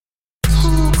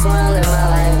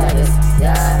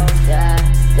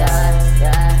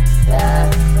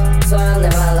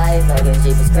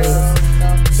creepers.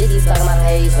 She keep stalking my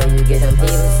page, so you get them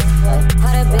peepers.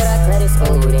 How that bit I credit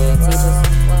school, then teachers.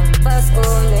 Fuck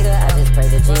school, nigga, I just pray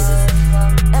to Jesus.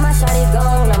 And my shawty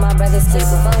gone, now my brothers keep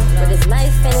a phone. With this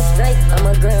knife and this Drake, I'm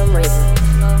a grim reaper.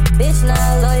 Bitch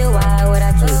not loyal, why would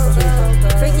I keep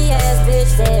her? Freaky ass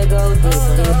bitch, said go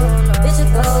deeper. Bitch a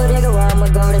gold digger, well I'ma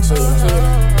go to cheater.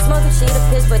 Smoke a cheetah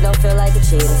piss, but don't feel like a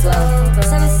cheater. Slow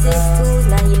 762s,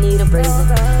 now you need a breezer.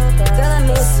 Girl, I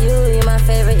miss you, you're my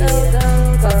favorite eater.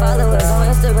 For followers on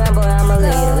Instagram, boy, I'm a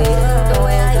leader. The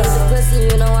way I eat the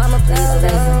pussy, you know I'm a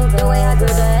pleaser. The way I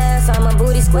grip the ass, I'm a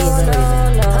booty squeezer.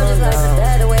 I'm just like her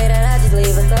dad, the way that I just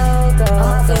leave her. I'm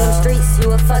off in them streets,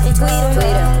 you a fucking tweeter.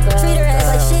 Treat her ass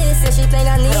like shit, since she think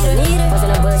I need her.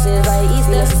 Bustin' them bushes like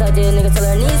Easter. She suck this nigga till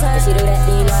her knees hurt. If she do that,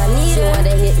 then you know I need her. She want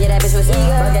that hit, yeah, that bitch was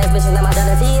eager. Broke ass bitch is not my job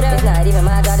to feed her. It's not even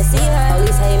my job to see her.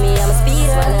 Police hate me, I'm a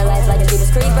speeder. I live life like a sheep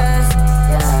was creepers.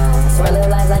 Yeah, I swear I live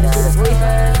life like a sheep was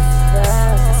reapers.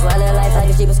 Yeah, I swear I live life like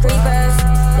a sheep was creepers.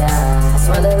 Yeah, I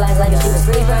swear I live life like a sheep was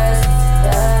creepers.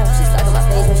 Yeah, she stuck on my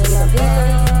face when she get some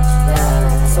peepers.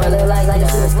 Yeah, I swear I live life like a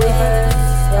sheep was creepers.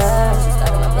 Yeah, she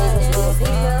stuck on my face when she get some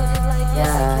peepers.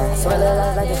 Yeah, I swear I live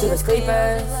life like a sheep was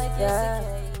creepers.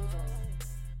 Yeah.